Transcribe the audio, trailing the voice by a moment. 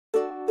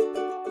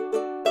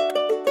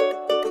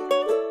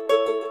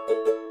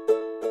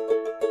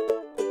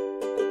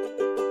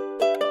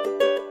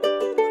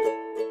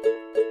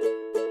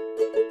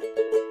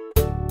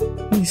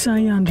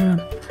Sayandra.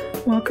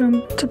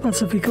 Welcome to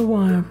Pasifika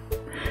Wire.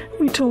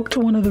 We talked to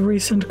one of the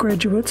recent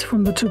graduates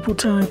from the Tupu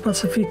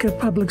Pasifika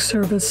Public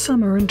Service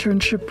Summer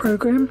Internship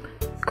Program,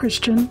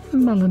 Christian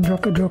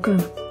Malindroka.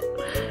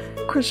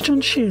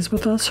 Christian shares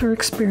with us her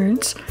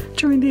experience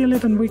during the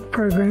 11-week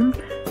program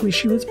where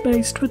she was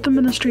based with the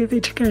Ministry of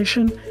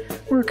Education,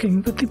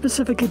 working with the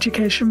Pacific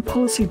Education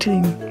Policy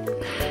Team.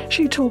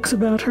 She talks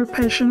about her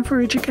passion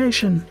for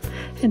education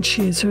and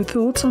shares her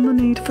thoughts on the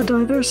need for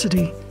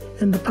diversity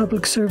in the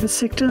public service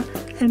sector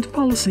and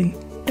policy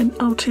in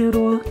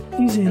Aotearoa,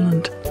 New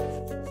Zealand.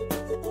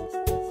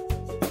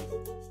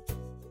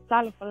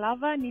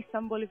 Salafalava,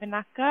 Nisamboli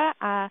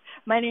Vinaka.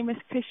 My name is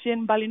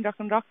Christian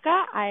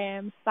Balindrokanroka. I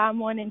am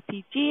Samoan and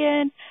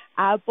Fijian,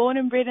 born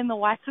and bred in the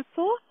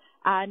Waikato,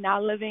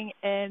 now living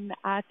in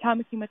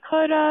Tamaki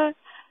Makaurau.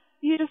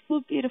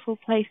 Beautiful, beautiful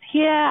place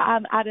here.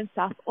 I'm out in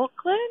South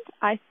Auckland.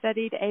 I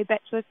studied a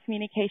Bachelor of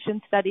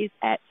Communication Studies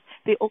at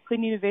the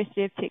Auckland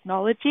University of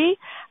Technology.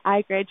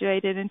 I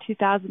graduated in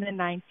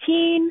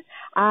 2019.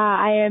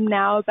 I am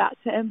now about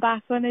to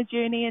embark on a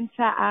journey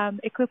into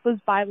Equipa's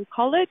Bible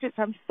College, which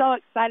I'm so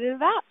excited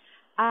about.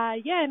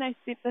 And I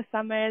spent the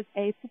summer as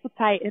a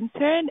Tupu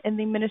intern in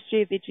the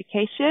Ministry of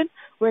Education,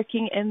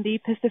 working in the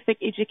Pacific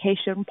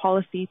Education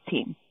Policy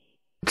Team.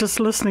 Just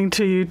listening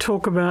to you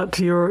talk about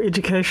your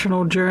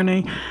educational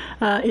journey,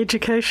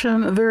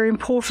 education very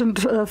important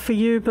for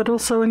you, but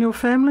also in your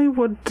family.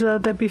 Would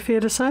that be fair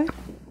to say?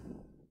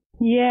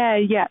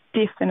 Yeah,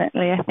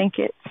 definitely. I think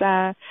it's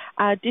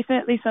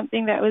definitely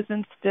something that was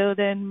instilled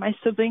in my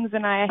siblings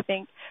and I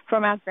think,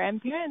 from our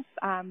grandparents,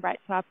 right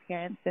to our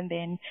parents, and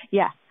then,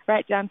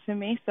 right down to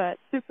me. So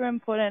it's super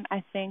important,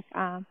 I think,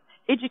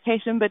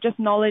 education, but just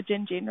knowledge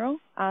in general.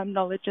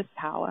 Knowledge is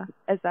power,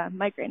 as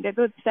my granddad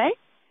would say.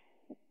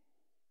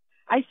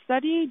 I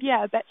studied,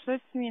 a Bachelor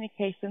of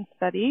Communication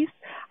Studies,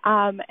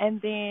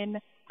 and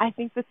then I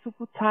think the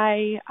Tupu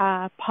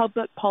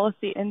public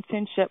policy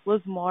internship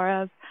was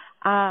more of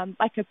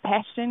like a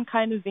passion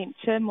kind of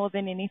venture more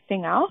than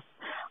anything else.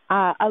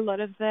 A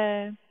lot of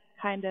the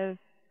kind of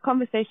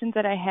conversations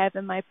that I have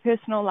in my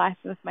personal life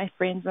with my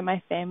friends and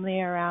my family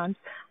around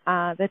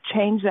the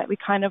change that we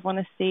kind of want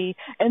to see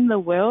in the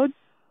world,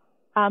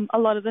 a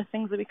lot of the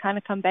things that we kind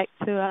of come back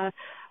to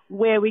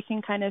where we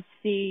can kind of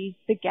see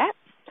the gaps.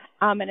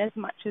 And as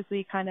much as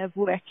we kind of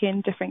work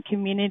in different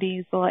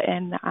communities or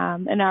in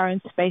our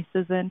own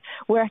spaces and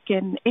work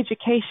in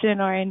education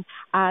or in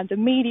the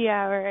media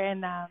or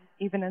in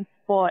even in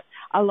sport,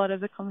 a lot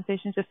of the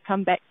conversations just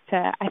come back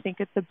to, I think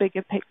it's a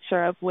bigger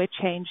picture of where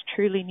change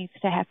truly needs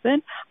to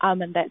happen,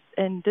 and that's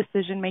in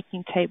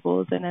decision-making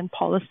tables and in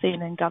policy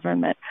and in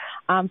government.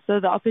 So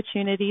the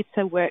opportunity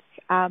to work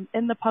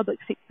in the public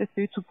sector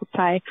through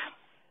Tupu,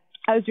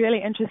 I was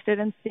really interested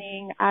in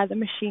seeing the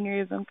machinery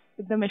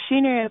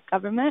of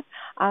government,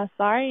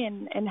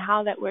 and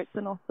how that works,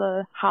 and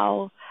also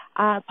how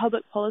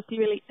public policy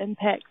really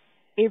impacts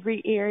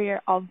every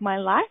area of my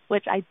life,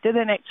 which I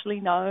didn't actually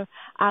know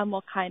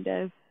or kind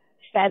of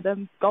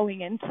fathom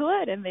going into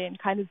it, and then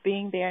kind of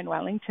being there in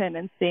Wellington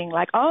and seeing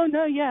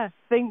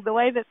the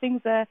way that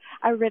things are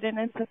written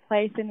into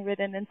place and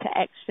written into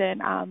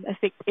action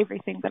affects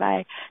everything that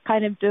I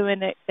kind of do,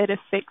 and it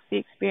affects the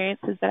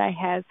experiences that I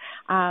have.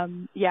 I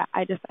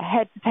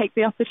had to take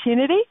the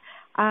opportunity.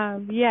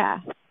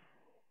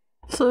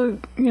 So,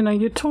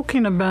 you're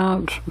talking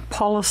about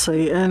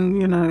policy,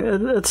 and,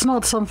 it's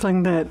not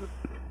something that,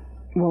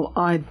 well,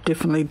 I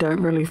definitely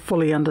don't really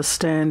fully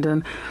understand,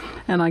 and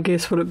I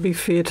guess would it be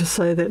fair to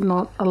say that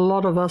not a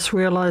lot of us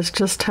realise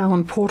just how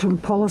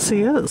important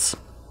policy is?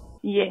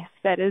 Yes,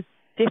 that is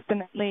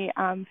definitely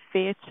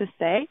fair to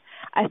say.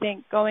 I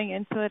think going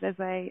into it, as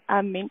I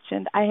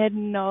mentioned, I had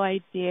no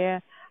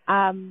idea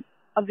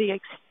of the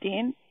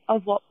extent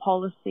of what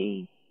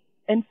policy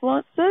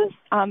influences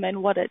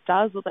and what it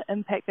does, or the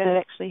impact that it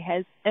actually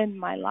has in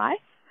my life.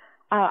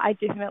 I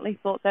definitely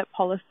thought that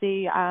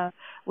policy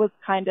was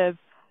kind of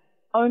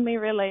only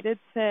related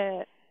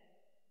to,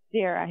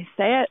 dare I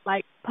say it,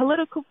 like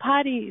political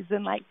parties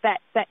and like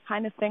that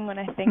kind of thing. When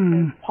I think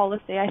of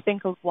policy, I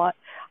think of what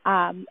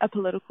a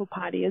political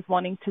party is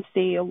wanting to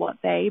see or what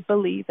they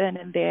believe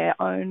in their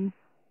own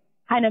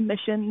kind of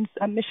mission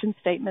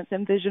statements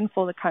and vision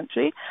for the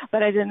country.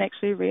 But I didn't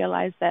actually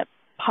realize that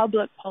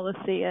public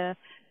policy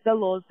the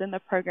laws and the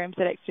programs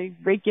that actually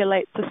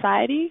regulate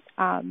society.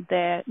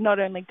 They're not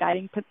only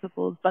guiding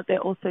principles, but they're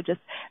also just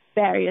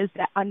barriers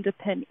that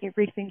underpin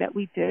everything that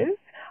we do.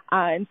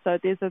 And so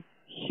there's a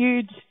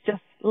huge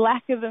just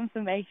lack of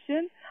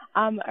information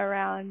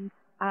around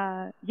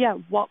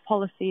what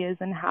policy is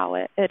and how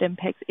it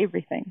impacts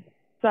everything.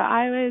 So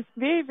I was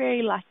very,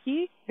 very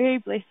lucky, very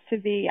blessed to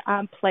be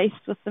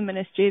placed with the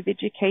Ministry of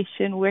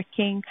Education,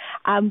 working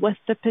with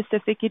the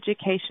Pacific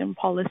Education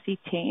Policy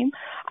Team.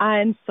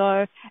 And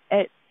so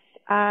it's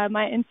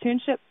my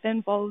internship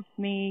involved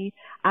me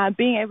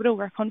being able to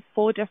work on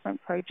 4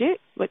 different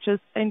projects, which is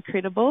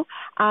incredible.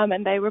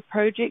 And they were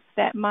projects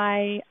that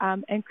my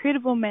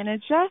incredible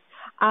manager,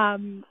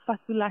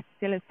 Fatulaki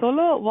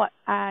Teletolo,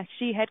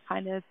 she had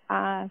kind of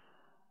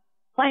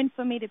aligned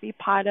for me to be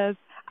part of,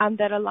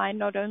 that aligned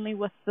not only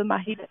with the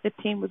mahi that the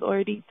team was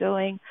already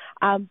doing,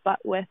 but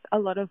with a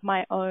lot of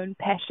my own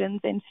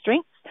passions and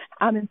strengths,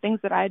 and things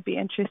that I'd be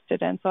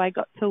interested in. So I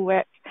got to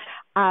work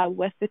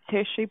with the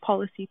tertiary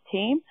policy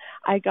team.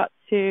 I got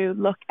to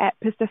look at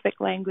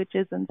Pacific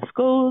languages in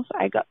schools.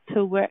 I got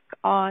to work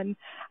on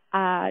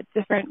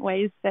different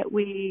ways that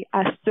we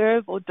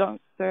serve or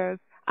don't serve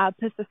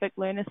Pacific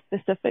learners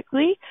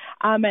specifically,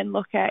 and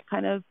look at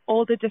kind of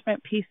all the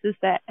different pieces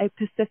that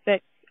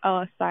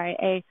a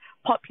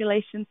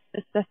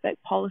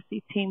population-specific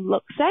policy team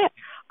looks at.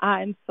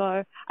 And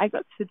so I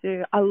got to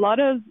do a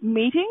lot of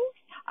meetings.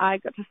 I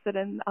got to sit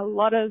in a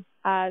lot of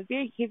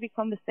very heavy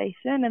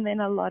conversation, and then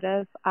a lot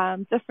of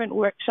different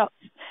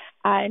workshops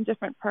and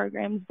different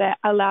programs that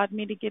allowed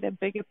me to get a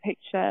bigger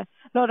picture,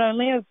 not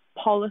only of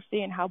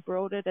policy and how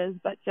broad it is,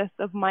 but just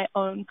of my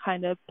own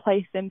kind of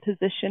place and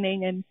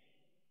positioning and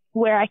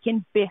where I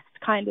can best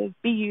kind of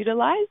be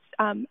utilized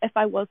if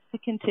I was to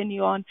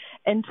continue on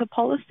into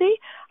policy.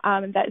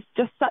 And that's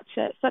just such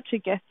a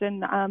gift,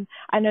 and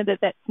I know that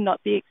that's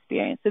not the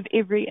experience of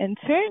every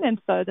intern,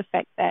 and so the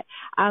fact that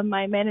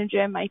my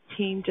manager and my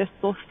team just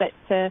saw fit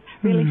to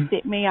really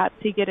set me up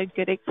to get a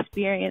good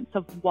experience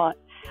of what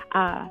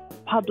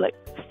public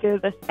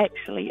service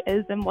actually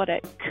is and what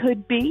it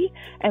could be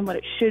and what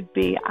it should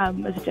be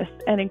was just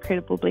an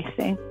incredible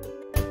blessing.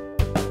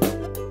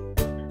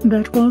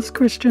 That was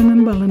Christian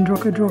and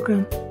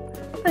Droka.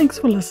 Thanks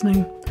for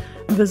listening.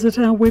 Visit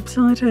our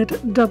website at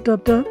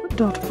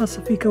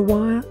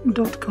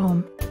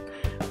www.pacificawire.com.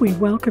 We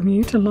welcome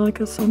you to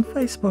like us on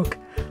Facebook,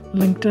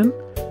 LinkedIn,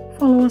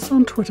 follow us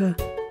on Twitter,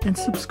 and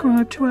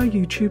subscribe to our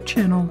YouTube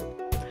channel.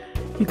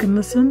 You can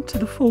listen to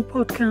the full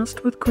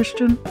podcast with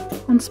Christian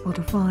on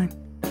Spotify.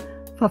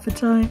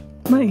 Whawhetai,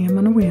 mai e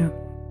manawea.